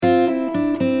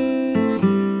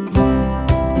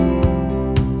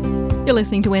You're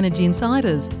listening to Energy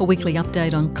Insiders, a weekly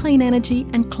update on clean energy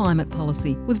and climate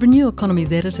policy with Renew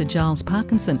Economy's editor Giles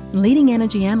Parkinson and leading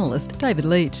energy analyst David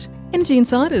Leach. Energy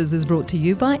Insiders is brought to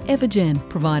you by Evergen,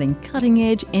 providing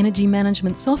cutting-edge energy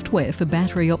management software for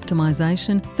battery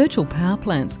optimisation, virtual power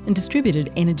plants and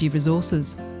distributed energy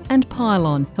resources. And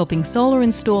Pylon, helping solar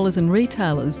installers and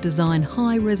retailers design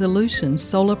high-resolution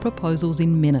solar proposals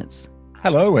in minutes.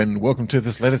 Hello and welcome to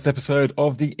this latest episode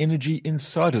of the Energy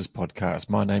Insiders podcast.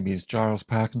 My name is Giles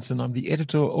Parkinson. I'm the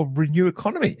editor of Renew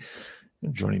Economy.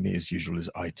 And joining me as usual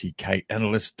is ITK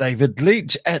analyst David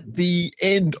Leach at the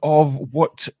end of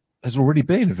what has already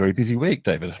been a very busy week,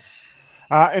 David.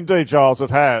 Indeed, Giles,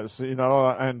 it has,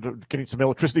 and getting some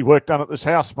electricity work done at this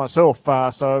house myself.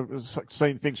 So I've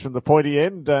seen things from the pointy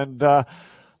end and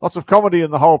lots of comedy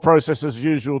in the whole process as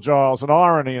usual, Giles, and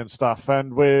irony and stuff.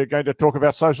 And we're going to talk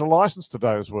about social license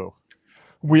today as well.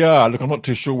 We are. Look, I'm not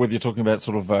too sure whether you're talking about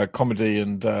sort of comedy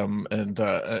and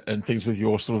things with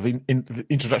your sort of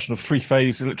introduction of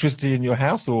three-phase electricity in your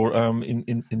house or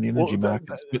in the energy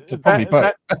markets. But probably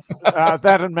both.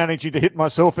 That and managing to hit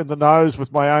myself in the nose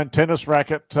with my own tennis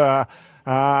racket, and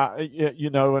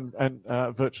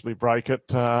virtually break it,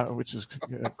 which is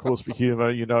cause for humour.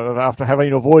 After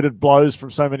having avoided blows from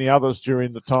so many others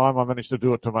during the time, I managed to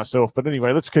do it to myself. But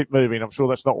anyway, let's keep moving. I'm sure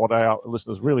that's not what our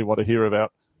listeners really want to hear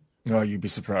about. No, you'd be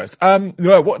surprised. What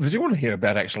I do want to hear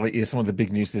about actually is some of the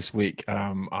big news this week.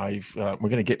 We're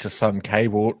going to get to Sun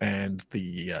Cable and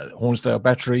the Hornsdale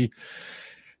battery,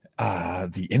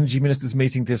 the Energy Ministers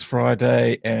meeting this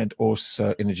Friday, and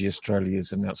also Energy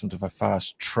Australia's announcement of a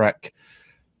fast track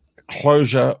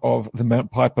closure of the Mount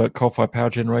Piper coal-fired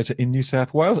power generator in New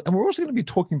South Wales. And we're also going to be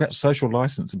talking about social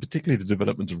licence and particularly the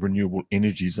development of renewable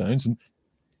energy zones. And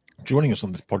joining us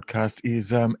on this podcast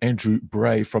is Andrew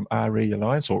Bray from RE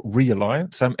Alliance or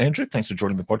Realliance. Andrew, thanks for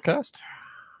joining the podcast.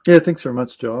 Yeah, thanks very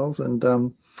much, Giles. And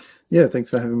thanks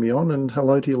for having me on, and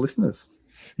hello to your listeners.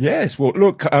 Yes, well,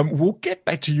 look, we'll get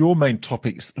back to your main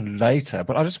topics later,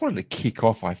 but I just wanted to kick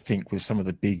off, I think, with some of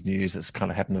the big news that's kind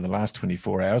of happened in the last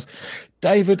 24 hours.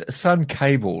 David, Sun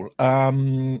Cable.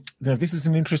 Now, this is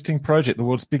an interesting project, the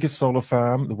world's biggest solar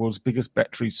farm, the world's biggest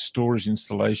battery storage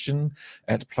installation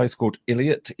at a place called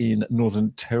Elliott in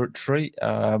Northern Territory,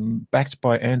 backed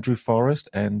by Andrew Forrest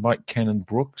and Mike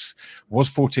Cannon-Brookes, was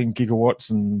 14 gigawatts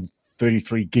and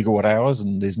 33 gigawatt hours,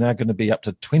 and there's now going to be up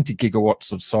to 20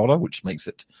 gigawatts of solar, which makes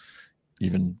it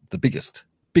even the biggest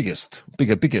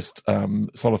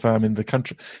solar farm in the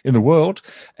country, in the world,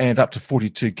 and up to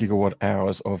 42 gigawatt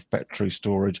hours of battery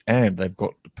storage. And they've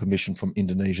got permission from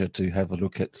Indonesia to have a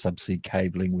look at subsea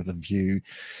cabling with a view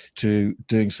to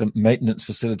doing some maintenance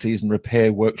facilities and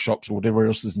repair workshops or whatever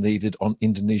else is needed on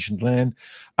Indonesian land.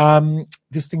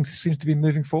 This thing seems to be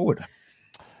moving forward.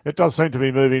 It does seem to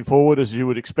be moving forward, as you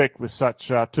would expect, with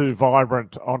such two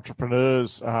vibrant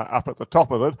entrepreneurs up at the top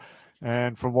of it.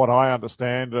 And from what I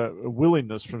understand, a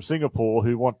willingness from Singapore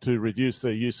who want to reduce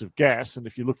their use of gas. And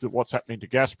if you looked at what's happening to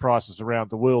gas prices around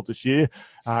the world this year,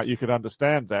 you could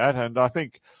understand that. And I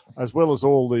think, as well as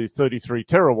all the 33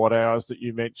 terawatt hours that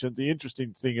you mentioned, the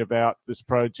interesting thing about this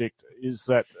project is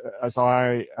that, as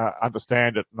I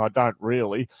understand it, and I don't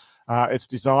really, it's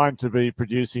designed to be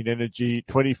producing energy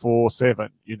 24/7,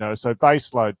 so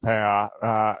baseload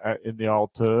power in the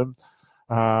old term,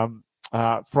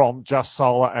 from just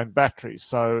solar and batteries.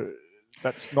 So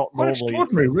that's not quite normally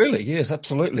extraordinary, really. Yes,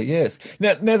 absolutely. Yes.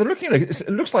 Now they're looking at it. It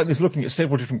looks like they're looking at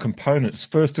several different components.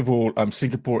 First of all,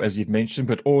 Singapore, as you've mentioned,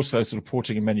 but also sort of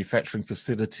porting a manufacturing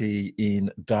facility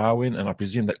in Darwin, and I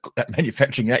presume that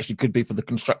manufacturing actually could be for the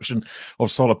construction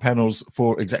of solar panels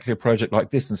for exactly a project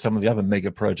like this and some of the other mega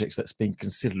projects that's being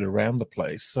considered around the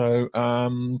place. So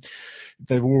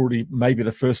they've already, maybe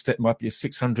the first step might be a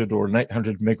 600 or an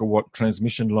 800 megawatt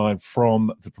transmission line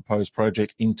from the proposed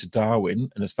project into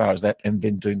Darwin, and as far as that, and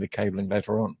then doing the cabling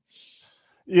later on.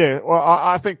 Yeah, well,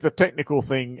 I think the technical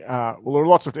thing, there are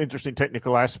lots of interesting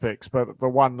technical aspects, but the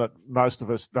one that most of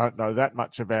us don't know that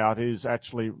much about is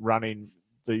actually running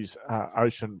these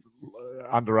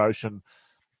under ocean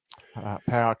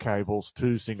power cables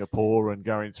to Singapore and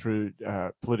going through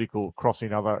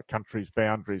crossing other countries'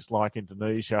 boundaries like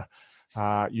Indonesia.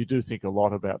 You do think a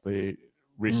lot about the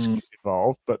risk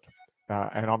involved, but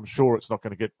and I'm sure it's not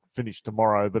going to get finished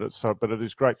tomorrow, but it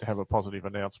is great to have a positive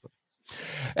announcement.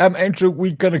 Andrew,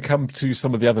 we're going to come to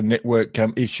some of the other network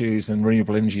issues and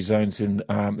renewable energy zones in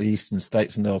the eastern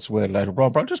states and elsewhere later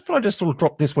on. But I just thought I'd just sort of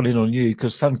drop this one in on you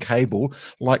because Sun Cable,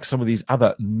 like some of these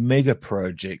other mega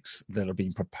projects that are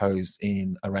being proposed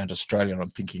in around Australia, and I'm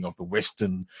thinking of the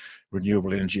Western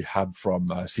Renewable Energy Hub from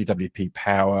CWP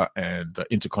Power and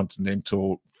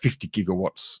Intercontinental, 50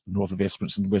 gigawatts north of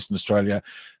Esperance in Western Australia.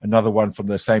 Another one from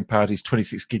the same parties,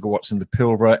 26 gigawatts in the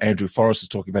Pilbara. Andrew Forrest is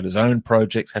talking about his own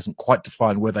projects, hasn't quite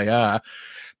defined where they are.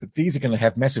 But these are going to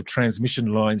have massive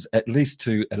transmission lines, at least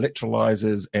to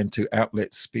electrolyzers and to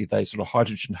outlets, be they sort of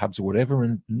hydrogen hubs or whatever.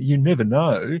 And you never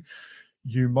know,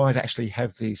 you might actually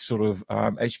have these sort of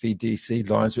HVDC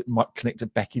lines that might connect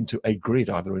it back into a grid,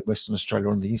 either in Western Australia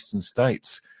or in the eastern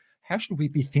states. How should we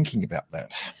be thinking about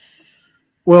that?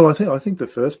 Well, I think the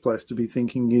first place to be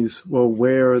thinking is, well,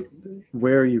 where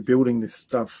are you building this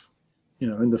stuff? You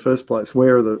know, in the first place,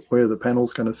 where are the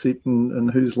panels going to sit,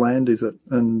 and whose land is it?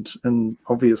 And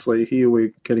obviously here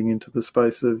we're getting into the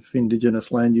space of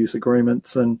Indigenous land use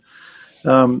agreements and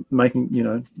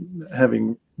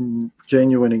having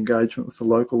genuine engagement with the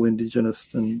local Indigenous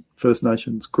and First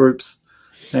Nations groups,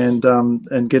 and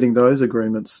getting those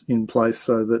agreements in place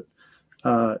so that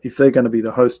if they're going to be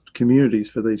the host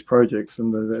communities for these projects,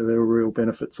 and there are real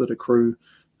benefits that accrue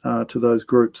to those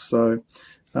groups. So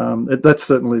that's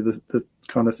certainly the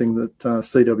kind of thing that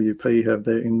CWP have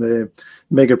there in their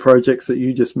mega projects that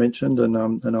you just mentioned,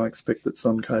 and I expect that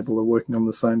Sun Cable are working on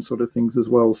the same sort of things as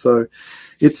well. So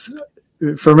it's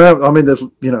there's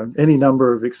any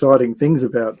number of exciting things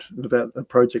about a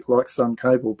project like Sun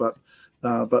Cable,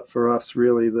 but for us,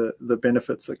 really the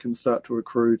benefits that can start to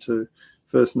accrue to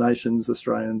First Nations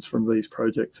Australians from these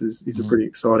projects is a pretty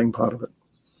exciting part of it.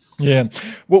 Yeah,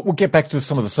 we'll get back to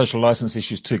some of the social license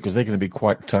issues too, because they're going to be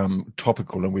quite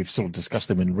topical, and we've sort of discussed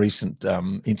them in recent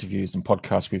interviews and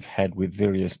podcasts we've had with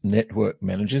various network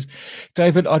managers.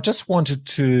 David, I just wanted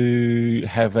to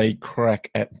have a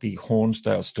crack at the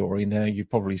Hornsdale story. Now,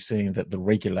 you've probably seen that the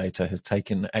regulator has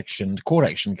taken court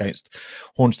action against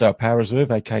Hornsdale Power Reserve,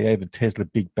 aka the Tesla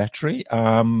Big Battery.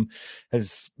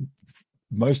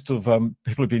 Most of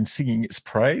people have been singing its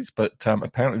praise, but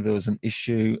apparently there was an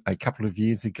issue a couple of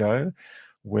years ago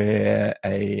where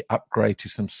a upgrade to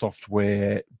some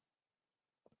software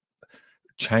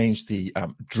changed the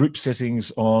droop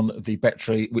settings on the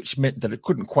battery, which meant that it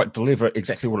couldn't quite deliver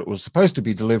exactly what it was supposed to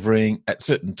be delivering at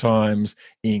certain times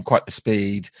in quite the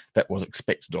speed that was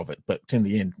expected of it. But in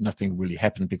the end, nothing really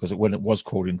happened because when it was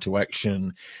called into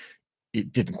action,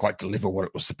 it didn't quite deliver what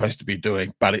it was supposed to be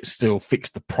doing, but it still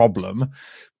fixed the problem.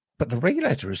 But the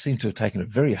regulator seemed to have taken a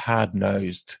very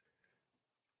hard-nosed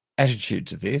attitude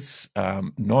to this.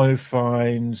 No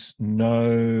fines,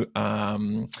 no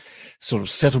sort of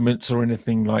settlements or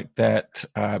anything like that,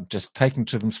 just taken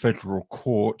to them federal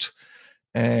court.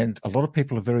 And a lot of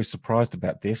people are very surprised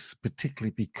about this,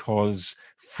 particularly because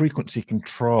frequency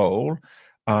control,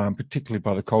 particularly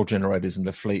by the coal generators in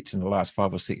the fleet in the last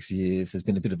 5 or 6 years, has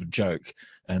been a bit of a joke,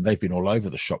 and they've been all over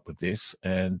the shop with this,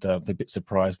 and they're a bit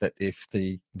surprised that if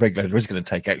the regulator is going to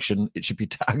take action, it should be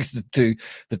targeted to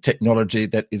the technology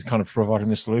that is kind of providing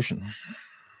the solution.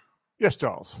 Yes,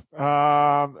 Giles.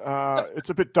 It's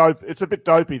a bit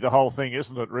dopey, the whole thing,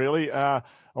 isn't it, really?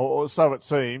 Or so it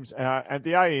seems. And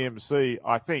the AEMC,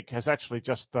 I think, has actually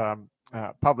just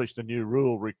published a new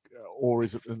rule, or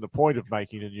is it in the point of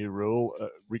making a new rule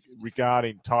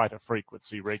regarding tighter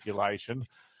frequency regulation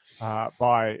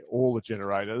by all the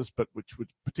generators, but which would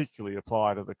particularly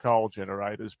apply to the coal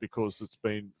generators, because it's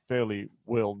been fairly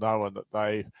well known that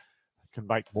they can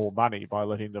make more money by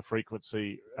letting the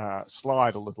frequency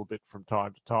slide a little bit from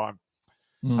time to time.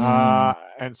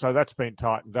 And so that's been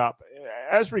tightened up.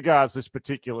 As regards this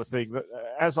particular thing,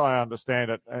 as I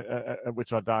understand it,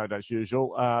 which I don't as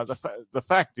usual, the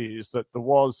fact is that there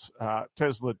was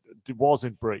Tesla was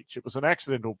in breach. It was an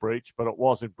accidental breach, but it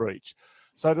was in breach.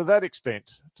 So to that extent,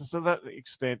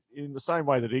 in the same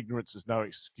way that ignorance is no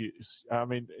excuse, I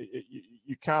mean,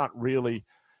 you can't really.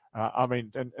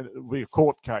 And it'll be a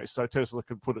court case, so Tesla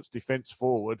can put its defence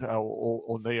forward,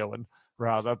 or Neoen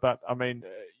rather. But I mean,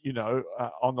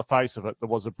 on the face of it, there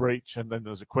was a breach, and then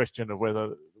there's a question of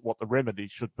what the remedy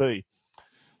should be.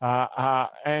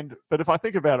 But if I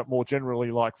think about it more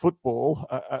generally, like football,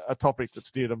 a topic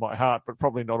that's dear to my heart, but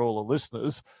probably not all the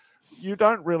listeners, you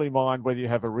don't really mind whether you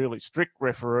have a really strict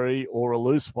referee or a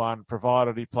loose one,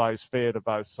 provided he plays fair to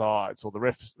both sides, or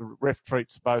the ref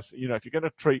treats both. If you're going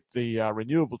to treat the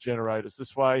renewable generators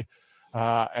this way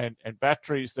and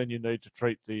batteries, then you need to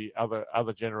treat the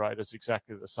other generators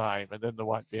exactly the same, and then there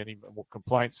won't be any more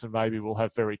complaints, and maybe we'll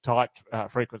have very tight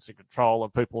frequency control,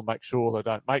 and people will make sure they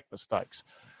don't make mistakes.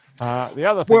 The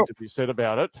other thing to be said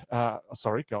about it,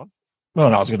 sorry, go on.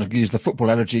 Well, I was going to use the football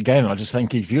analogy again. I just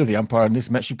think if you're the umpire in this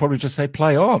match, you'd probably just say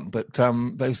play on. But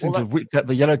they seem to have whipped out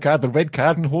the yellow card, the red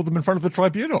card, and hauled them in front of the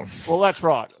tribunal. Well, that's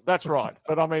right. That's right.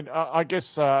 But I mean, I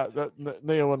guess that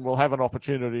Neowen will have an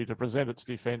opportunity to present its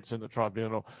defence in the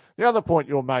tribunal. The other point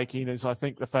you're making is, I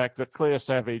think, the fact that Claire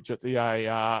Savage at the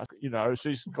AER,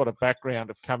 she's got a background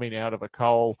of coming out of a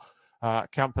coal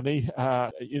company.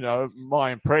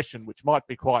 My impression, which might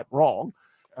be quite wrong,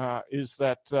 is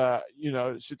that,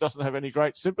 she doesn't have any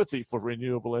great sympathy for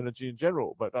renewable energy in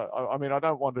general. But I mean, I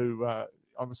don't want to,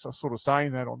 I'm sort of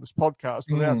saying that on this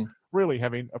podcast without really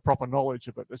having a proper knowledge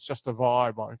of it. It's just a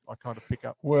vibe I kind of pick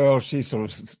up. Well, she's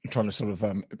sort of trying to sort of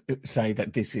say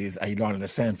that this is a line in the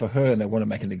sand for her, and they want to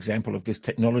make an example of this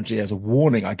technology as a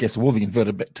warning, I guess, to all the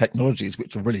inverter technologies,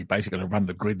 which are really basically going to run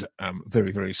the grid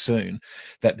very, very soon,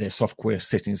 that their software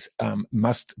settings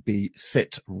must be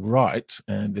set right,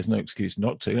 and there's no excuse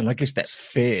not to. And I guess that's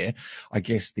fair. I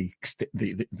guess the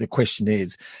question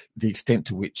is the extent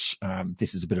to which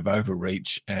this is a bit of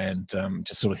overreach and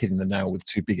just sort of hitting the nail with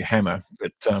too big a hammer.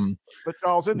 But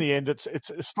Giles, in the end, it's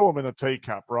a storm in a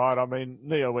teacup, right? I mean,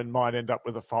 Neowen might end up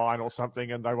with a fine or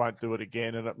something, and they won't do it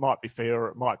again. And it might be fair, or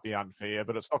it might be unfair,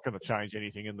 but it's not going to change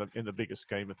anything in the bigger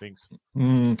scheme of things.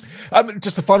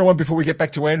 Just a final one before we get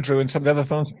back to Andrew and some of the other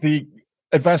things. The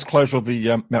advanced closure of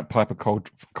the Mount Piper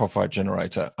coal-fired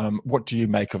generator. What do you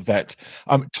make of that?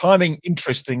 Timing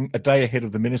interesting, a day ahead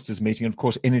of the ministers' meeting. And of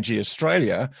course, Energy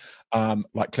Australia,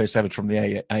 like Claire Savage from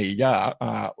the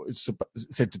AER, is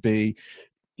said to be,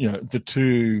 the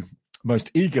two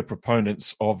most eager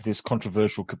proponents of this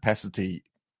controversial capacity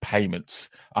payments,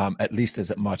 at least as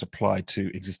it might apply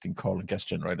to existing coal and gas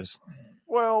generators.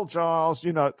 Well, Giles,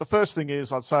 the first thing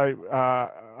is I'd say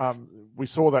we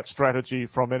saw that strategy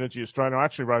from Energy Australia. I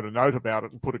actually wrote a note about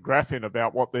it and put a graph in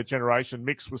about what their generation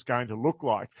mix was going to look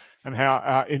like, and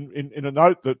how in a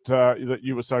note that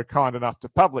you were so kind enough to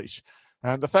publish.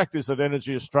 And the fact is that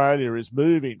Energy Australia is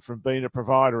moving from being a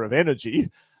provider of energy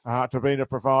to being a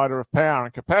provider of power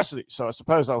and capacity. So I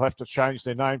suppose they'll have to change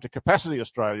their name to Capacity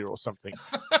Australia or something.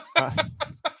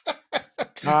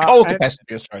 Coal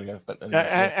Capacity Australia. But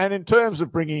anyway, and in terms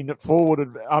of bringing it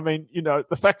forward, I mean,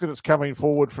 the fact that it's coming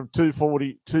forward from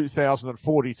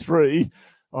 2043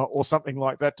 or something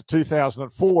like that to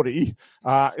 2040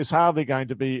 is hardly going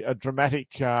to be a dramatic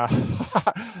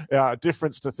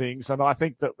difference to things. And I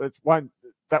think that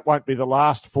that won't be the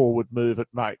last forward move it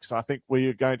makes. I think we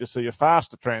are going to see a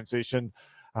faster transition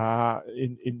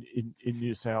in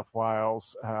New South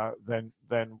Wales than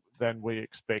we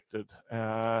expected.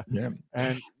 And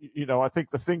I think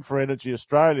the thing for Energy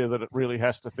Australia that it really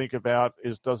has to think about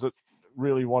is, does it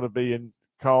really want to be in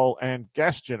coal and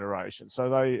gas generation? So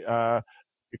they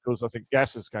because I think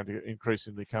gas is going to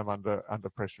increasingly come under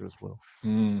pressure as well.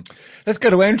 Let's go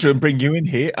to Andrew and bring you in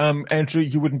here. Andrew,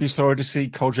 you wouldn't be sorry to see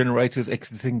coal generators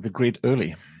exiting the grid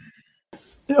early?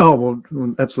 Oh, well,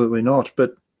 absolutely not.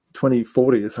 But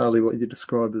 2040 is hardly what you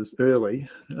describe as early.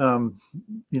 I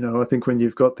think when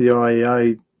you've got the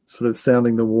IEA sort of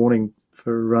sounding the warning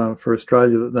for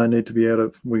Australia that they need to be out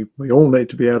of, we all need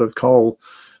to be out of coal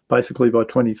basically by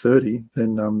 2030,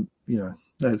 then,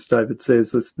 as David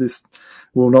says, this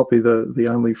will not be the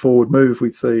only forward move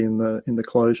we see in the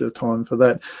closure time for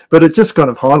that. But it just kind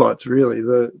of highlights really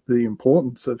the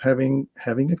importance of having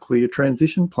a clear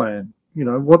transition plan.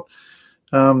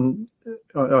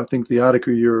 I think the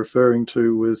article you're referring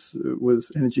to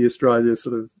was Energy Australia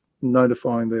sort of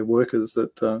notifying their workers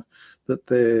that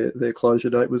their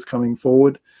closure date was coming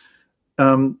forward.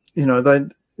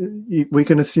 We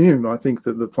can assume, I think,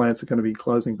 that the plants are going to be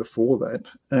closing before that,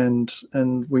 and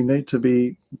we need to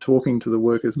be talking to the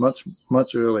workers much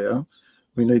earlier.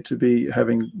 We need to be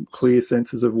having clear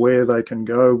senses of where they can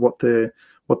go, what their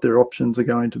options are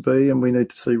going to be, and we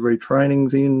need to see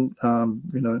retrainings in,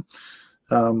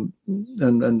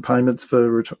 and payments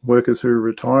for workers who are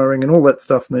retiring, and all that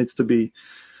stuff needs to be.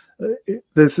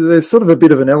 There's sort of a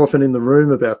bit of an elephant in the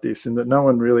room about this, in that no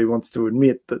one really wants to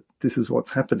admit that this is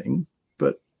what's happening.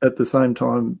 But at the same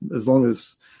time, as long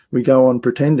as we go on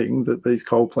pretending that these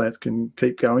coal plants can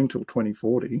keep going till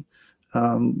 2040,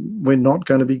 we're not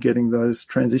going to be getting those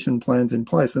transition plans in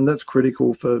place, and that's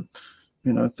critical for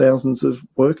thousands of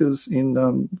workers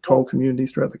in coal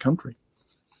communities throughout the country.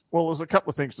 Well, there's a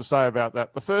couple of things to say about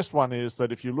that. The first one is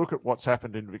that if you look at what's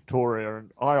happened in Victoria,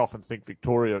 and I often think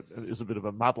Victoria is a bit of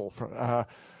a muddle.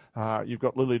 You've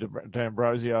got Lily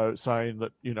D'Ambrosio saying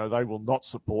that, they will not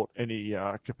support any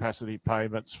capacity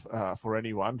payments for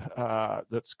anyone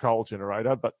that's coal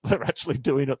generator, but they're actually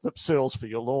doing it themselves for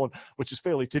your lawn, which is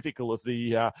fairly typical of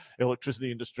the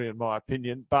electricity industry, in my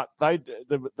opinion. But they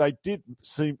do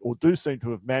seem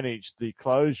to have managed the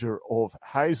closure of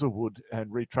Hazelwood and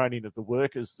retraining of the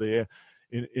workers there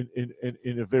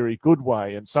in a very good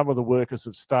way. And some of the workers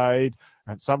have stayed,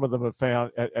 and some of them have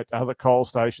found at other coal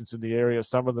stations in the area.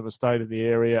 Some of them have stayed in the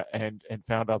area and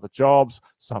found other jobs.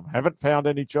 Some haven't found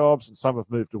any jobs, and some have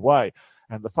moved away.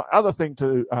 And the other thing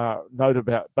to note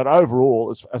about, but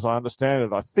overall, as I understand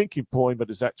it, I think employment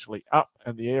is actually up,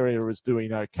 and the area is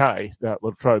doing okay, the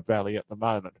Latrobe Valley at the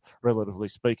moment, relatively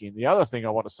speaking. The other thing I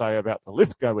want to say about the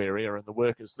Lithgow area and the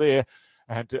workers there,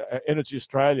 and Energy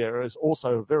Australia is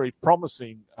also a very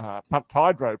promising pumped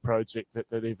hydro project that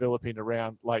they're developing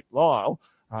around Lake Lyell,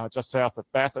 just south of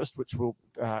Bathurst, which will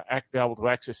be able to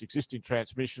access existing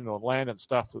transmission on land and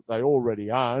stuff that they already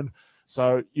own.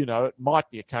 So, it might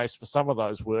be a case for some of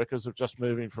those workers of just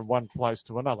moving from one place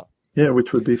to another. Yeah,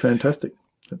 which would be fantastic.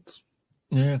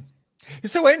 Yeah.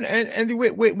 So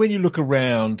when you look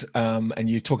around and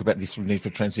you talk about this need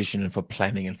for transition and for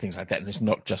planning and things like that, and it's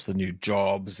not just the new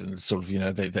jobs and sort of,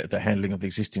 the handling of the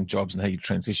existing jobs and how you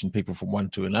transition people from one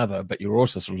to another, but you're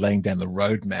also sort of laying down the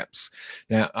roadmaps.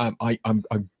 Now,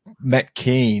 Matt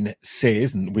Keane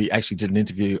says, and we actually did an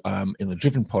interview in the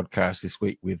Driven podcast this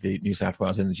week with the New South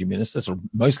Wales Energy Minister, sort of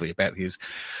mostly about his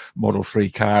Model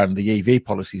 3 car and the EV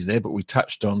policies there, but we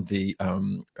touched on the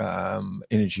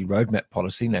energy roadmap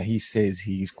policy. Now, he says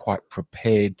he's quite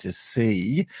prepared to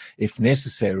see, if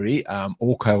necessary,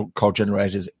 all coal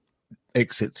generators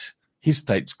exit his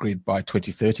state's grid by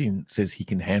 2030, and says he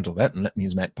can handle that, and that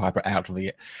means Matt Piper out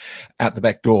the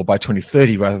back door by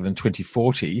 2030 rather than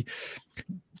 2040.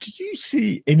 Do you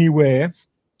see anywhere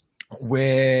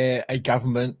where a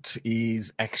government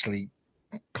is actually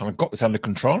kind of got this under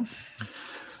control?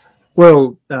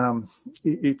 Well, I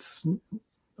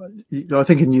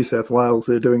think in New South Wales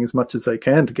they're doing as much as they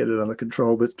can to get it under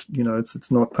control, but it's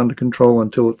not under control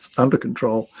until it's under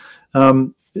control.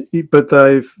 But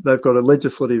they've got a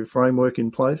legislative framework in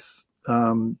place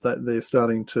that they're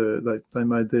starting to. They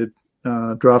made their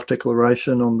draft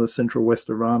declaration on the Central West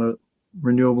Orana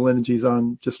Renewable Energy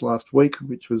Zone just last week,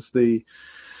 which was the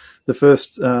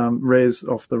first RES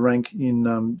off the rank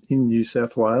in New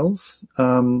South Wales,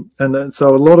 and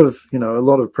so a lot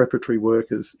of preparatory work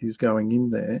is going in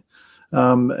there,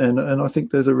 and I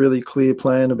think there's a really clear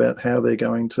plan about how they're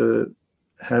going to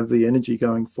have the energy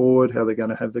going forward, how they're going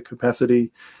to have the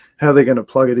capacity, how they're going to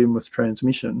plug it in with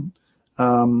transmission.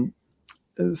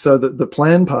 So that the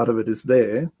plan part of it is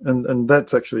there, and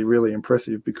that's actually really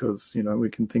impressive because we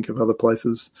can think of other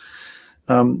places,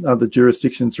 other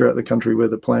jurisdictions throughout the country where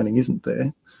the planning isn't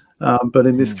there. But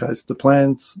in this case, the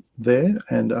plan's there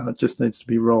and it just needs to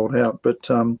be rolled out. But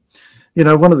one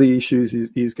of the issues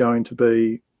is going to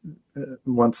be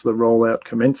once the rollout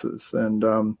commences and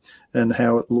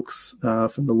how it looks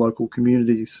from the local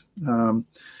communities.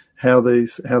 How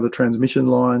the transmission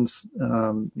lines,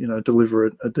 deliver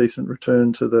a decent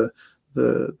return to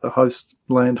the host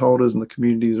landholders and the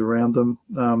communities around them.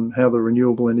 How the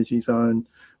renewable energy zone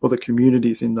or the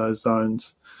communities in those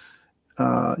zones,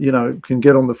 can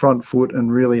get on the front foot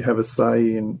and really have a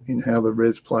say in how the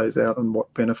RES plays out and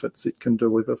what benefits it can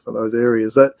deliver for those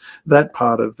areas. That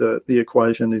part of the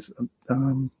equation is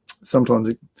sometimes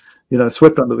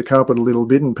swept under the carpet a little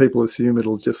bit, and people assume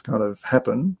it'll just kind of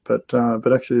happen. But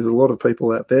actually, there's a lot of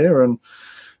people out there, and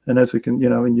as we can,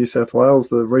 in New South Wales,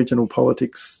 the regional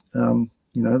politics,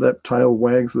 that tail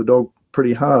wags the dog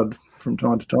pretty hard from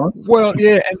time to time. Well,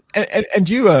 yeah, and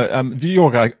you,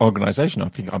 the organisation, I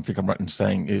think I'm right in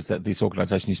saying, is that this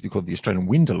organisation used to be called the Australian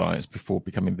Wind Alliance before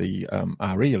becoming the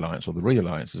RE Alliance or the RE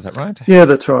Alliance. Is that right? Yeah,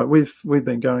 that's right. We've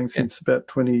been going since about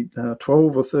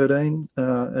 2012 or 13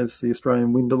 as the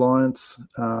Australian Wind Alliance,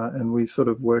 and we sort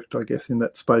of worked, I guess, in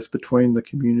that space between the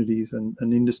communities and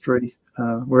industry.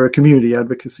 We're a community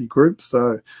advocacy group,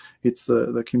 so it's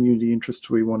the community interests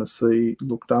we want to see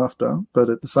looked after,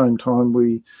 but at the same time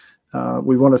we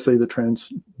want to see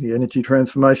the energy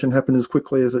transformation happen as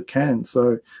quickly as it can.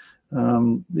 So,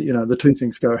 the two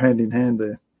things go hand in hand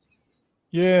there.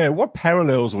 Yeah. What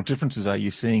parallels or differences are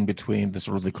you seeing between the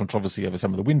sort of the controversy over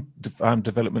some of the wind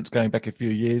developments going back a few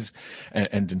years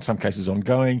and in some cases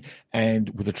ongoing, and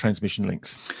with the transmission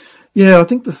links? Yeah, I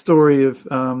think the story of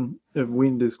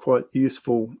wind is quite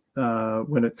useful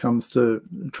when it comes to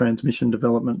transmission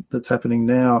development that's happening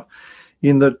now.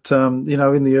 In that,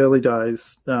 in the early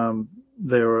days,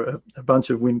 there were a bunch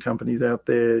of wind companies out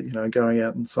there, going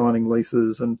out and signing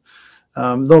leases and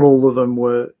Not all of them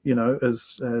were,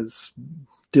 as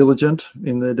diligent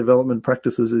in their development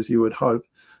practices as you would hope.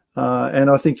 And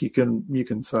I think you can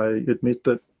admit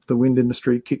that the wind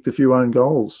industry kicked a few own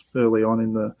goals early on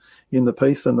in the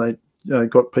piece, and they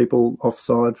got people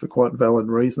offside for quite valid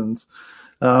reasons.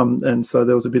 And so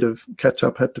there was a bit of catch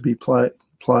up had to be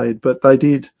played, but they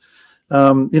did.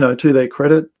 To their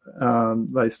credit,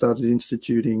 they started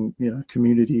instituting,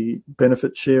 community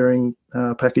benefit sharing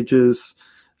packages.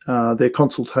 Their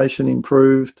consultation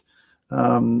improved.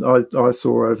 I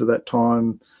saw over that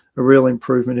time a real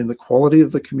improvement in the quality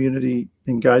of the community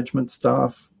engagement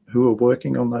staff who were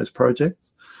working on those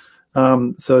projects.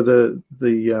 So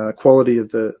the quality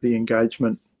of the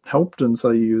engagement helped, and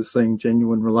so you were seeing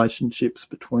genuine relationships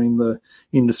between the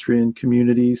industry and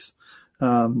communities.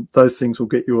 Those things will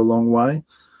get you a long way.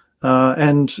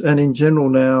 And in general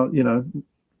now,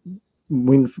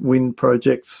 wind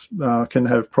projects can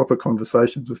have proper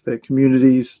conversations with their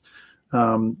communities,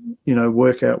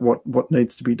 work out what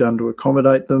needs to be done to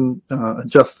accommodate them,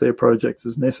 adjust their projects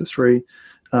as necessary.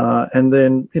 And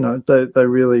then, they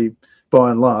really, by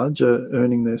and large, are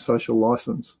earning their social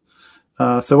license.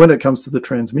 So when it comes to the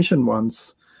transmission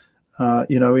ones,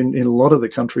 in a lot of the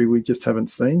country, we just haven't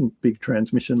seen big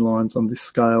transmission lines on this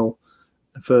scale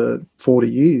for 40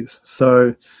 years.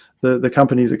 So the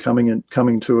companies are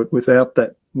coming to it without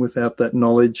that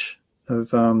knowledge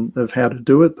of how to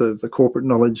do it. The corporate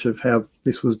knowledge of how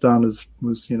this was done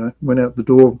went out the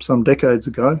door some decades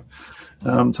ago.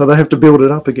 So they have to build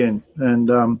it up again.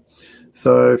 And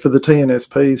so for the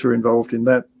TNSPs who are involved in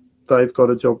that, they've got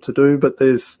a job to do. But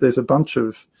there's a bunch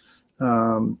of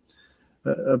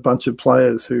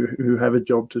players who have a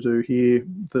job to do here.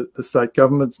 The state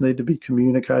governments need to be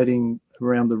communicating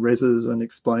around the reses and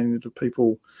explaining to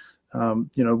people,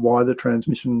 why the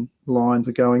transmission lines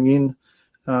are going in.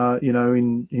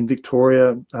 In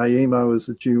Victoria, AEMO as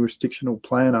a jurisdictional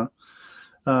planner,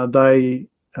 they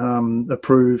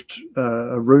approved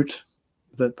a route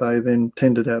that they then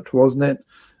tendered out to AusNet,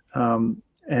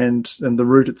 and the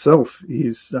route itself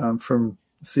is from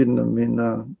Sydenham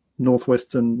in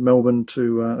northwestern Melbourne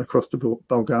to across to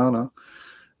Bulgana.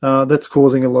 That's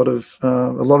causing a lot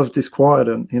of disquiet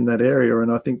in that area,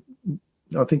 and I think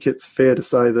it's fair to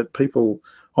say that people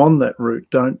on that route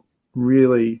don't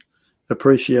really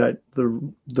appreciate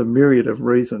the myriad of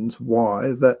reasons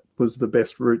why that was the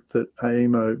best route that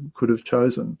AEMO could have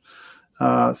chosen.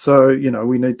 So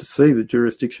we need to see the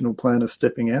jurisdictional planner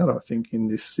stepping out, I think, in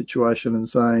this situation and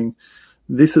saying,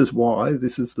 this is why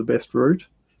this is the best route.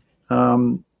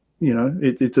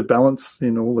 It's a balance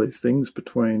in all these things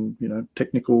between,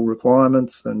 technical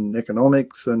requirements and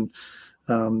economics and,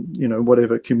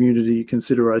 whatever community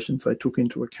considerations they took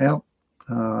into account.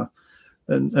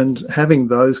 And having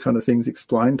those kind of things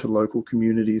explained to local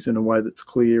communities in a way that's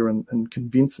clear and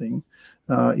convincing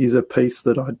is a piece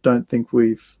that I don't think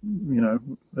we've,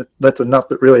 that's a nut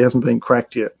that really hasn't been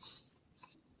cracked yet.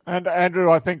 And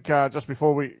Andrew, I think just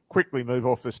before we quickly move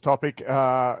off this topic,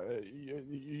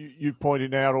 you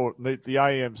pointed out, or the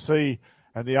AMC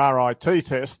and the RIT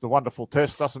test, the wonderful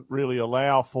test, doesn't really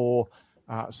allow for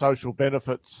social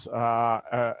benefits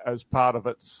as part of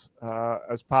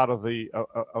the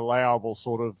allowable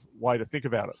sort of way to think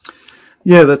about it.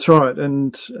 Yeah, that's right.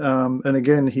 And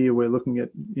again, here we're looking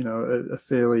at a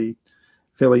fairly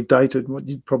dated, what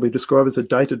you'd probably describe as a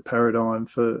dated paradigm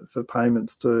for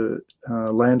payments to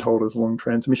landholders along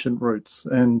transmission routes.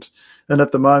 And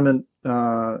at the moment,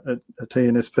 a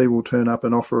TNSP will turn up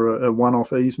and offer a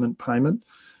one-off easement payment,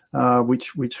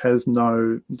 which has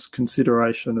no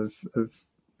consideration of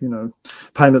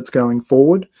payments going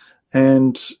forward.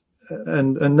 And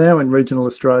now in regional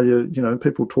Australia,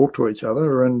 people talk to each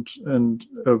other, and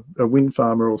a wind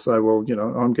farmer will say, well,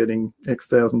 I'm getting X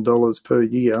 $1,000 per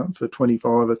year for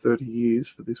 25 or 30 years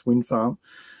for this wind farm.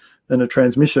 And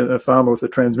a farmer with a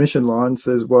transmission line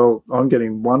says, well, I'm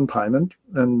getting one payment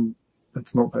and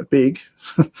it's not that big.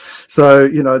 So,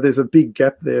 there's a big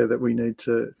gap there that we need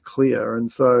to clear.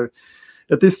 And so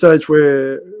at this stage,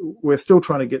 we're still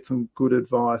trying to get some good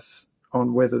advice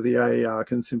on whether the AER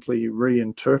can simply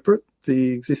reinterpret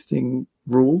the existing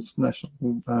rules, national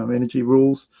energy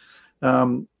rules,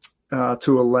 to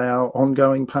allow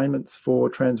ongoing payments for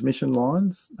transmission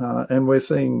lines. And we're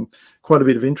seeing quite a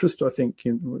bit of interest, I think,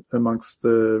 amongst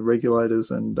the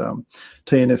regulators and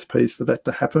TNSPs for that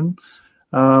to happen.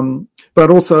 But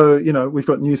also, we've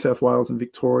got New South Wales and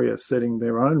Victoria setting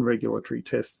their own regulatory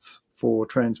tests for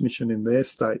transmission in their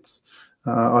states.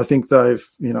 I think they've,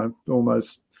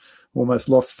 almost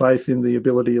lost faith in the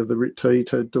ability of the RIT-T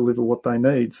to deliver what they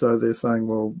need. So they're saying,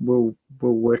 well,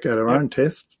 we'll work out our own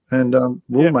test, and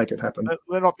we'll make it happen.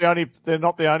 They're not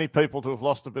the only people to have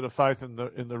lost a bit of faith in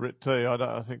the RIT-T.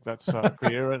 I think that's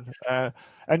clear.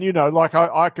 And you know, like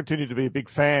I continue to be a big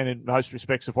fan in most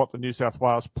respects of what the New South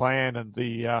Wales plan and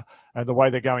the way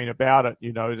they're going about it.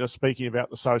 You know, just speaking about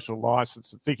the social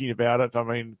licence and thinking about it. I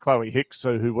mean, Chloe Hicks,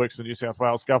 who works for the New South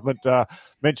Wales government,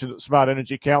 mentioned that Smart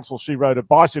Energy Council, she rode a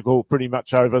bicycle pretty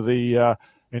much over the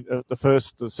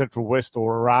Central West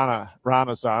or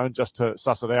Rana zone just to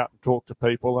suss it out and talk to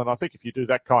people. And I think if you do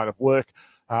that kind of work,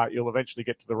 you'll eventually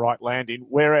get to the right landing.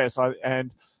 Whereas,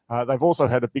 they've also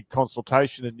had a big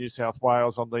consultation in New South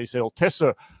Wales on these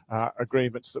LTESA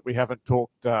agreements that we haven't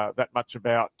talked that much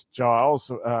about, Giles.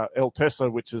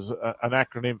 LTESA, which is an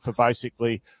acronym for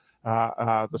basically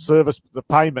the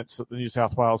payments that the New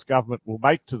South Wales government will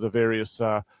make to the various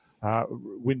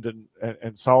wind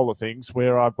and solar things,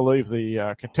 where I believe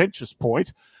the contentious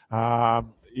point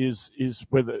is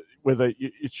whether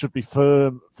it should be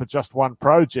firm for just one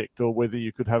project, or whether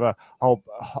you could have a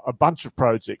bunch of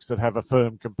projects that have a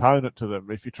firm component to them.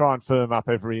 If you try and firm up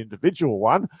every individual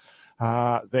one,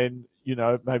 then you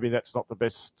know maybe that's not the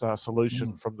best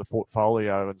solution from the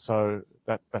portfolio, and so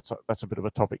that's a bit of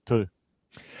a topic too.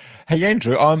 Hey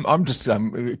Andrew, I'm just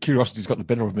curiosity's got the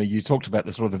better of me. You talked about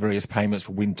the sort of the various payments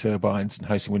for wind turbines and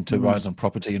hosting wind turbines on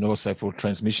property, and also for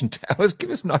transmission towers. Give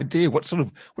us an idea what sort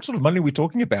of money are we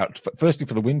talking about? Firstly,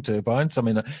 for the wind turbines, I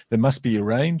mean there must be a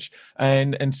range,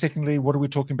 and secondly, what are we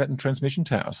talking about in transmission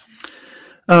towers?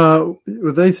 Well,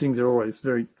 these things are always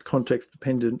very context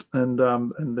dependent, and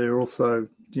they're also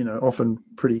often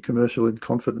pretty commercial in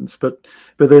confidence. But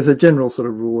there's a general sort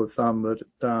of rule of thumb that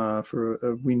for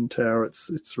a wind tower,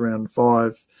 it's around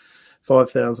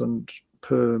 5,000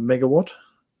 per megawatt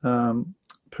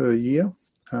per year.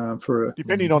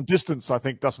 Depending on distance, I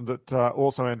think, doesn't it?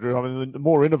 Also, Andrew, I mean, the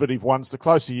more innovative ones, the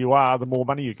closer you are, the more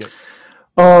money you get.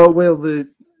 Oh well, the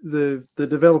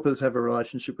developers have a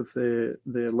relationship with their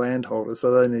landholders,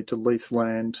 so they need to lease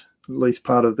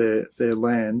part of their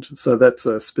land. So that's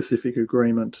a specific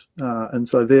agreement, and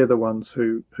so they're the ones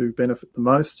who benefit the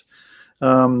most.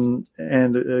 And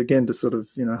again, to sort of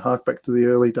hark back to the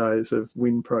early days of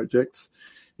wind projects,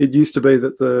 it used to be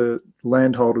that the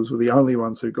landholders were the only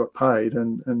ones who got paid,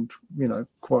 and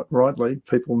quite rightly,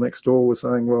 people next door were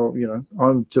saying, well,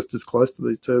 I'm just as close to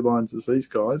these turbines as these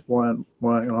guys. Why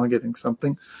aren't I getting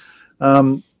something?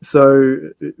 So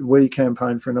we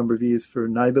campaigned for a number of years for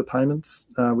neighbour payments,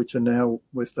 which are now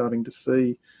we're starting to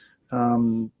see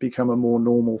become a more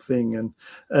normal thing, and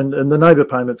the neighbour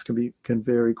payments can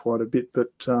vary quite a bit,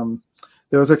 but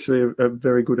there was actually a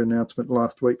very good announcement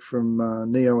last week from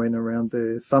Neoen around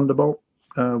their Thunderbolt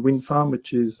wind farm,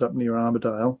 which is up near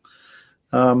Armidale.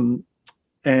 And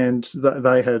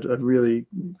they had a really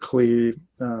clear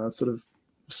sort of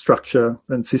structure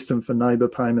and system for neighbour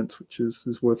payments, which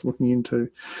is worth looking into.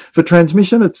 For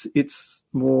transmission, it's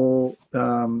more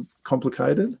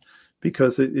complicated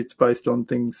because it's based on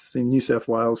things in New South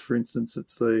Wales, for instance.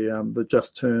 It's the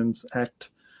Just Terms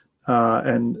Act,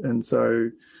 and so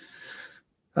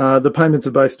the payments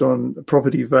are based on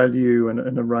property value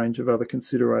and a range of other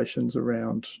considerations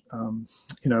around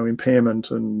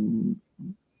impairment and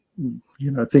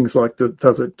things like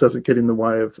does it get in the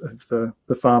way of the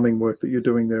farming work that you're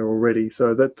doing there already?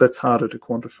 So that's harder to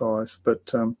quantify.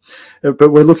 But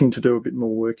we're looking to do a bit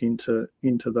more work into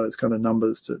those kind of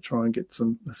numbers to try and get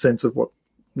some sense of what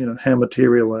how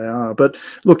material they are. But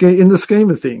look, in the scheme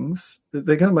of things,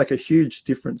 they're going to make a huge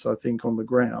difference, I think, on the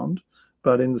ground.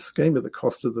 But in the scheme of the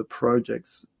cost of the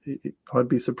projects, I'd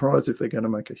be surprised if they're going to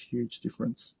make a huge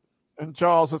difference. And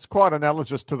Giles, it's quite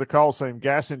analogous to the coal seam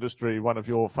gas industry, one of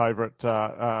your favourite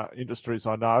industries,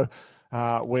 I know,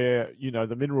 where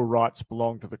the mineral rights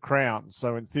belong to the Crown.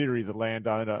 So in theory, the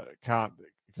landowner can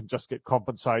just get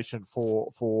compensation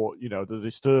for the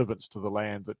disturbance to the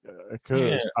land that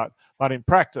occurs. Yeah. But in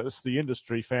practice, the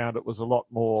industry found it was a lot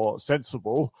more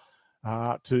sensible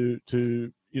to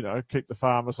keep the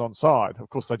farmers on side. Of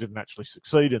course, they didn't actually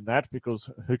succeed in that, because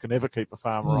who can ever keep a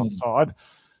farmer on side?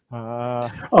 I'm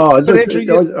going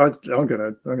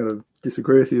to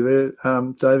disagree with you there,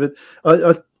 David.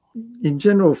 In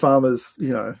general, farmers,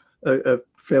 are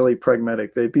fairly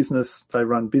pragmatic. They're business. They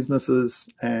run businesses,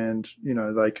 and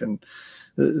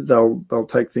they'll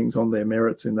take things on their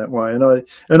merits in that way.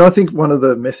 And I think one of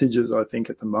the messages at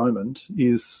the moment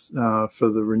is for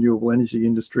the renewable energy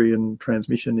industry and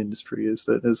transmission industry is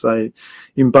that as they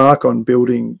embark on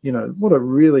building, what are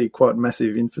really quite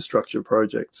massive infrastructure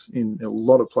projects in a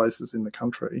lot of places in the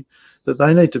country, that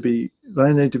they need to be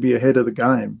ahead of the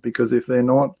game, because if they're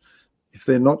not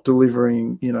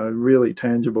delivering, really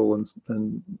tangible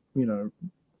and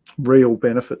real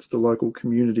benefits to local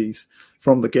communities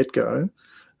from the get-go,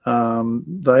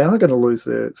 they are going to lose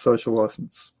their social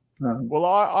licence. Well,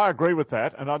 I agree with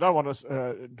that, and I don't want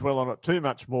to dwell on it too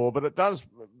much more, but it does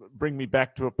bring me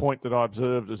back to a point that I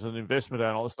observed as an investment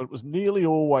analyst, that it was nearly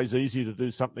always easier to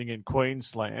do something in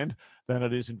Queensland than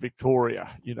it is in Victoria.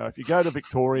 You know, if you go to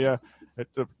Victoria, it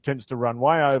tends to run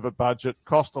way over budget,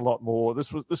 cost a lot more.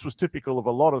 This was typical of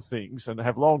a lot of things and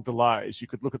have long delays. You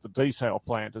could look at the desal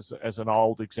plant as an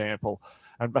old example,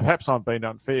 and perhaps I'm being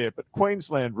unfair, but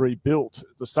Queensland rebuilt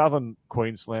the southern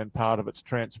Queensland part of its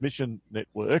transmission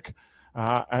network,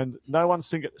 and no one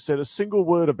said a single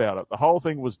word about it. The whole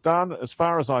thing was done. As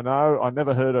far as I know, I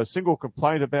never heard a single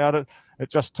complaint about it. It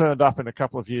just turned up in a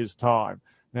couple of years' time.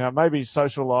 Now, maybe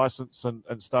social licence and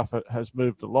stuff has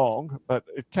moved along, but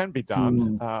it can be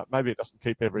done. Maybe it doesn't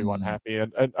keep everyone happy.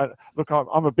 And look,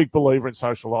 I'm a big believer in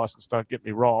social licence, don't get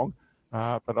me wrong,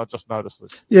 but I just noticed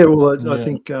this. Yeah, well, I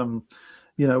think,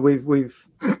 you know, we've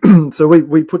so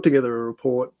we put together a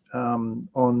report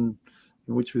on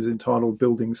which was entitled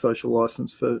 "Building Social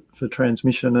Licence for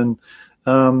Transmission,"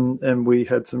 and we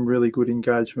had some really good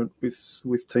engagement with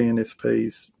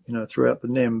TNSPs, you know, throughout the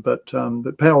NEM. But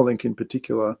Powerlink in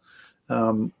particular,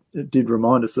 it did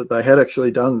remind us that they had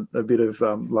actually done a bit of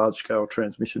large scale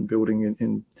transmission building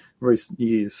in recent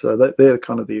years. So they're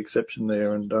kind of the exception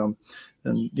there, and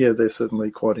yeah, they're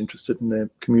certainly quite interested in their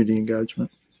community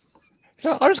engagement.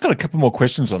 So I just got a couple more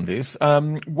questions on this.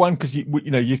 One, because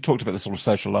you've talked about the sort of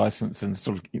social license and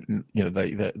sort of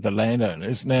the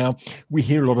landowners. Now we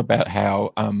hear a lot about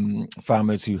how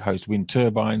farmers who host wind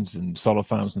turbines and solar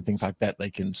farms and things like that,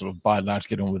 they can sort of by and large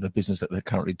get on with the business that they're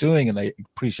currently doing, and they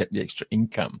appreciate the extra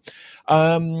income.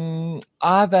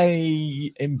 Are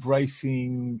they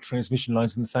embracing transmission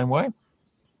lines in the same way?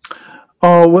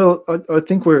 Oh, well, I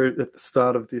think we're at the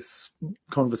start of this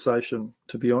conversation,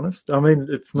 to be honest. I mean,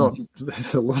 it's not,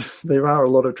 there are a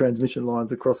lot of transmission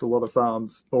lines across a lot of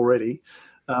farms already.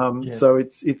 Yes. So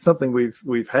it's something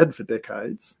we've had for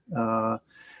decades.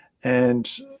 And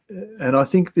I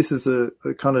think this is a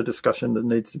kind of discussion that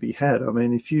needs to be had. I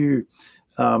mean, if you,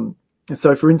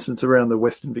 so for instance, around the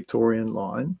Western Victorian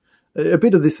line, a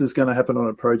bit of this is going to happen on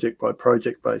a project by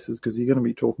project basis, because you're going to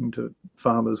be talking to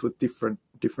farmers with different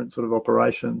sort of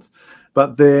operations,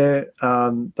 but they're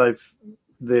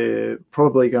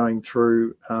probably going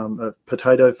through a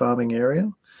potato farming area,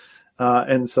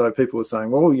 and so people are saying,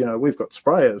 well, you know, we've got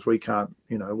sprayers, we can't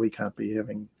be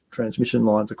having transmission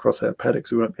lines across our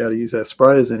paddocks, we won't be able to use our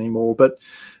sprayers anymore. But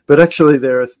actually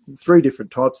there are three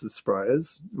different types of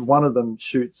sprayers. One of them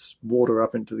shoots water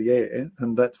up into the air,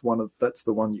 and that's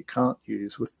the one you can't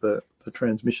use with the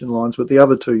transmission lines, but the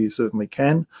other two you certainly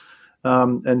can.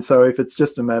 And so if it's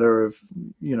just a matter of,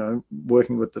 you know,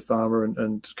 working with the farmer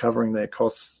and covering their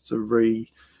costs to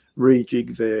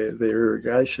rejig their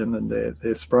irrigation and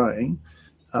their spraying,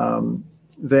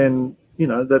 then, you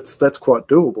know, that's quite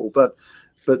doable. But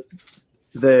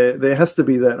there has to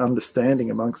be that understanding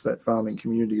amongst that farming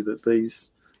community that these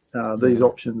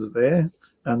options are there,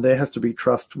 and there has to be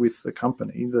trust with the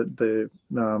company that they're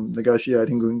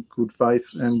negotiating in good faith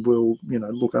and will, you know,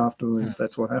 look after them if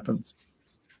that's what happens.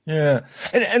 Yeah,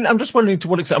 and I'm just wondering to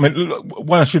what extent. I mean,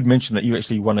 one, I should mention that you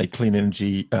actually won a Clean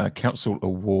Energy Council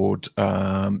Award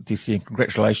this year.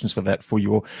 Congratulations for that, for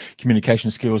your communication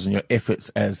skills and your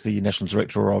efforts as the National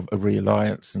Director of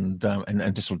Realliance and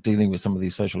just sort of dealing with some of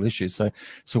these social issues.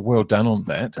 So well done on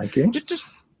that. Thank you. Just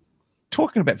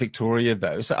talking about Victoria,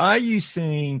 though, so are you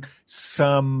seeing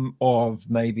some of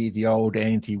maybe the old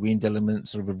anti-wind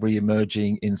elements sort of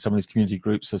re-emerging in some of these community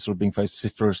groups that are sort of being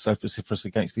vociferous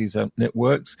against these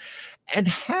networks? And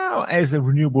how, as a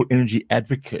renewable energy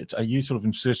advocate, are you sort of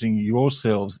inserting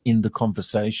yourselves in the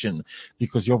conversation?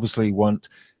 Because you obviously want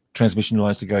transmission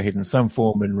lines to go ahead in some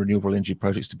form and renewable energy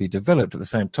projects to be developed. At the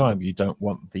same time, you don't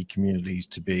want the communities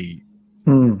to be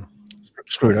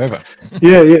screwed over.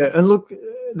 Yeah. And look,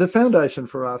 the foundation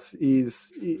for us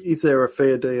is there a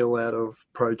fair deal out of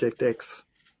Project X,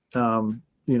 you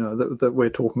know, that we're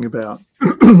talking about?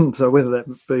 So whether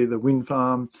that be the wind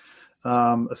farm,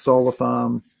 a solar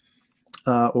farm,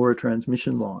 or a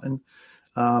transmission line,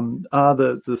 are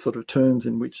the sort of terms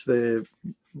in which they're,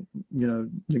 you know,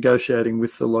 negotiating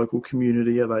with the local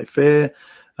community, are they fair?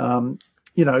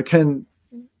 You know, can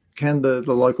the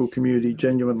local community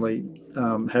genuinely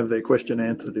have their question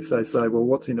answered if they say, well,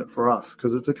 what's in it for us?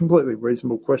 Because it's a completely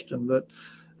reasonable question that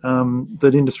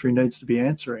that industry needs to be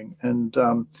answering.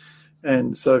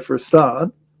 And so for a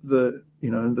start, the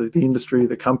industry,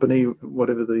 the company,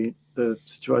 whatever the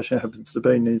situation happens to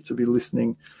be, needs to be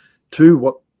listening to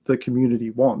what the community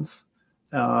wants,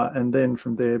 and then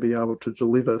from there be able to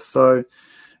deliver. So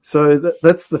So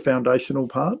that's the foundational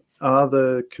part. Are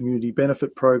the community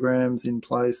benefit programs in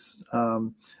place?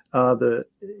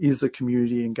 Is the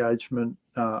community engagement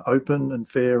open and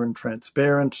fair and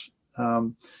transparent?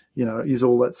 Is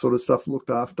all that sort of stuff looked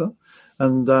after?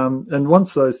 And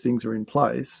once those things are in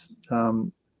place,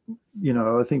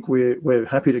 I think we're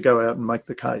happy to go out and make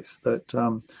the case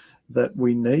that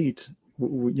we need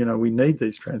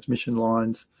these transmission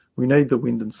lines. We need the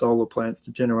wind and solar plants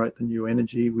to generate the new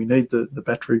energy. We need the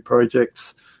battery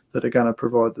projects that are going to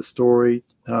provide the storage.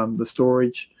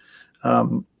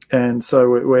 And so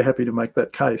we're happy to make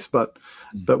that case, but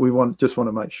we just want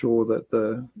to make sure that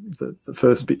the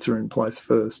first bits are in place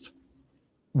first.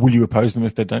 Will you oppose them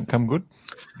if they don't come good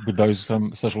with those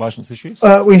social licence issues?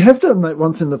 We have done that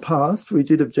once in the past. We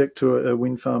did object to a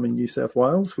wind farm in New South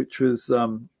Wales, which was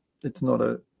it's not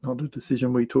a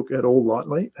decision we took at all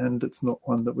lightly, and it's not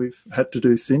one that we've had to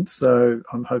do since. So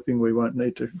I'm hoping we won't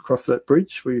need to cross that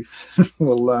bridge. We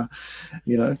will,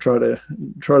 try to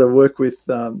work with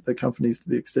the companies to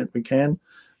the extent we can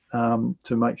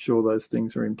to make sure those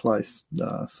things are in place.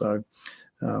 So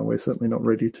we're certainly not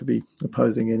ready to be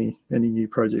opposing any new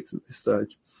projects at this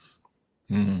stage.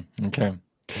 Okay.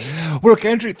 Well, look,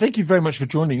 Andrew, thank you very much for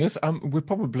joining us. We're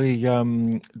probably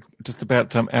just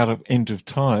about out of end of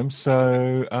time,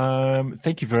 so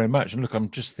thank you very much. And look, I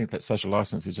just think that social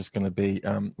licence is just going to be,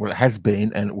 it has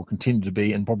been and it will continue to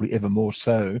be, and probably ever more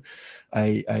so,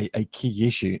 a key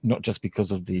issue, not just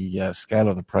because of the scale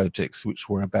of the projects which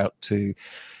we're about to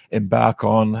embark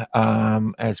on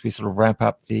as we sort of ramp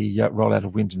up the rollout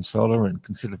of wind and solar and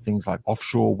consider things like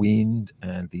offshore wind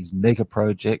and these mega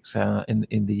projects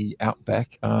in the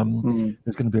outback.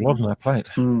 There's going to be a lot on our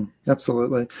plate.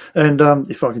 Absolutely. And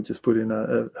if I can just put in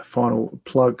a final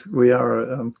plug, we are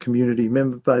a community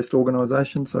member-based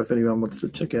organisation. So if anyone wants to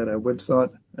check out our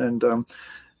website and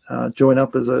join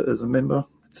up as a member,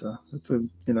 it's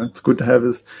good to have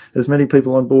as many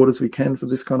people on board as we can for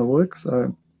this kind of work.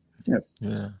 So yeah.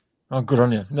 Oh, good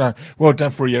on you. No, well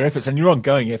done for your efforts and your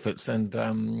ongoing efforts. And,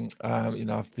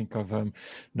 I think I've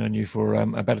known you for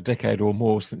about a decade or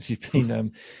more since you've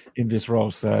been in this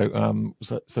role. So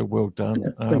well done.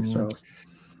 Yeah, thanks, Charles.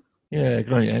 Yeah,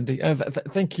 good on you, Andy.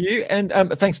 Thank you. And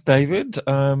thanks, David,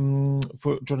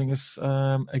 for joining us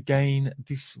again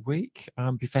this week.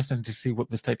 Be fascinating to see what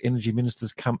the state energy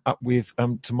ministers come up with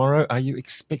tomorrow. Are you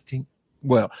expecting...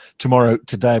 Well,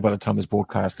 today, by the time this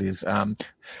broadcast is,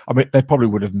 they probably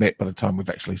would have met by the time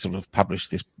we've actually sort of published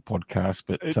this podcast.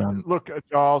 But look,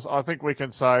 Giles, I think we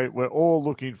can say we're all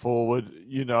looking forward.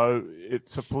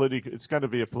 It's going to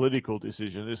be a political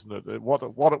decision, isn't it? What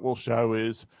it will show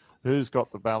is who's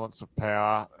got the balance of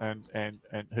power and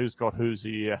who's got whose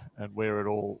ear and where it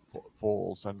all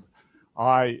falls. And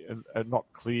I am not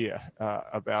clear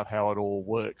about how it all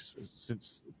works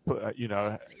since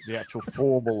the actual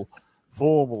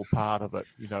formal part of it.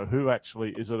 Who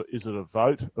actually is it a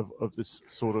vote of this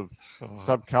sort of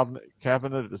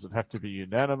sub-cabinet? Does it have to be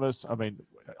unanimous? I mean,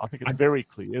 I think it's very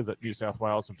clear that New South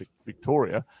Wales and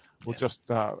Victoria will just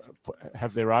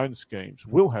have their own schemes.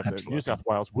 New South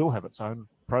Wales will have its own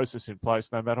process in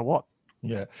place no matter what.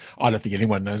 Yeah, I don't think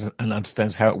anyone knows and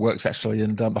understands how it works, actually,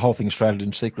 and the whole thing's shrouded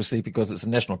in secrecy because it's a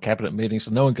national cabinet meeting, so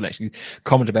no one can actually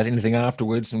comment about anything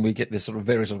afterwards, and we get this sort of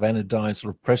very sort of anodyne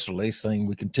sort of press release saying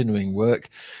we're continuing work,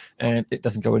 and it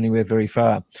doesn't go anywhere very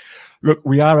far. Look,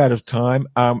 we are out of time.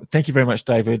 Thank you very much,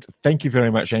 David. Thank you very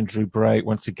much, Andrew Bray,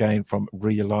 once again from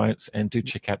Re-Alliance, and do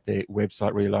check out their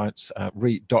website, Re-Alliance,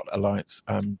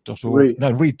 re.alliance.org.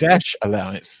 No,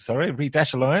 Re-Alliance, sorry,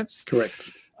 Re-Alliance. Correct.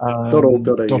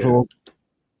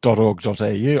 .org.au. I'm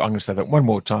going to say that one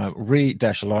more time,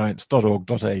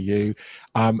 re-alliance.org.au.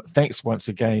 Thanks once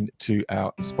again to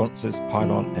our sponsors,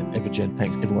 Pylon and Evergen.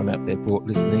 Thanks everyone out there for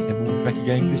listening, and we'll be back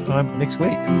again this time next week.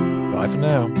 Bye for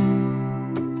now.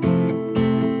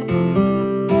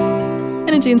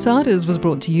 Energy Insiders was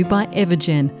brought to you by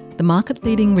Evergen, the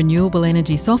market-leading renewable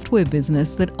energy software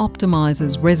business that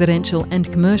optimises residential and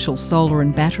commercial solar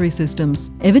and battery systems.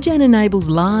 Evergen enables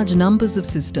large numbers of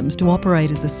systems to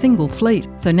operate as a single fleet,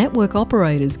 so network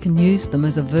operators can use them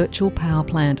as a virtual power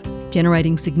plant,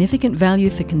 generating significant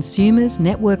value for consumers,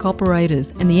 network operators,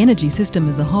 and the energy system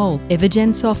as a whole.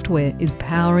 Evergen software is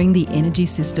powering the energy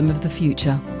system of the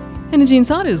future. Energy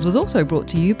Insiders was also brought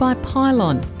to you by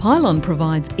Pylon. Pylon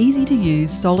provides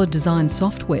easy-to-use solar design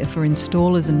software for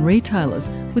installers and retailers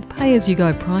with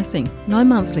pay-as-you-go pricing, no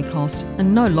monthly cost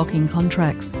and no lock-in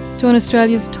contracts. Join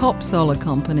Australia's top solar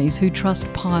companies who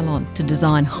trust Pylon to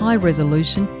design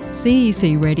high-resolution,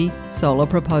 CEC-ready solar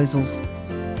proposals.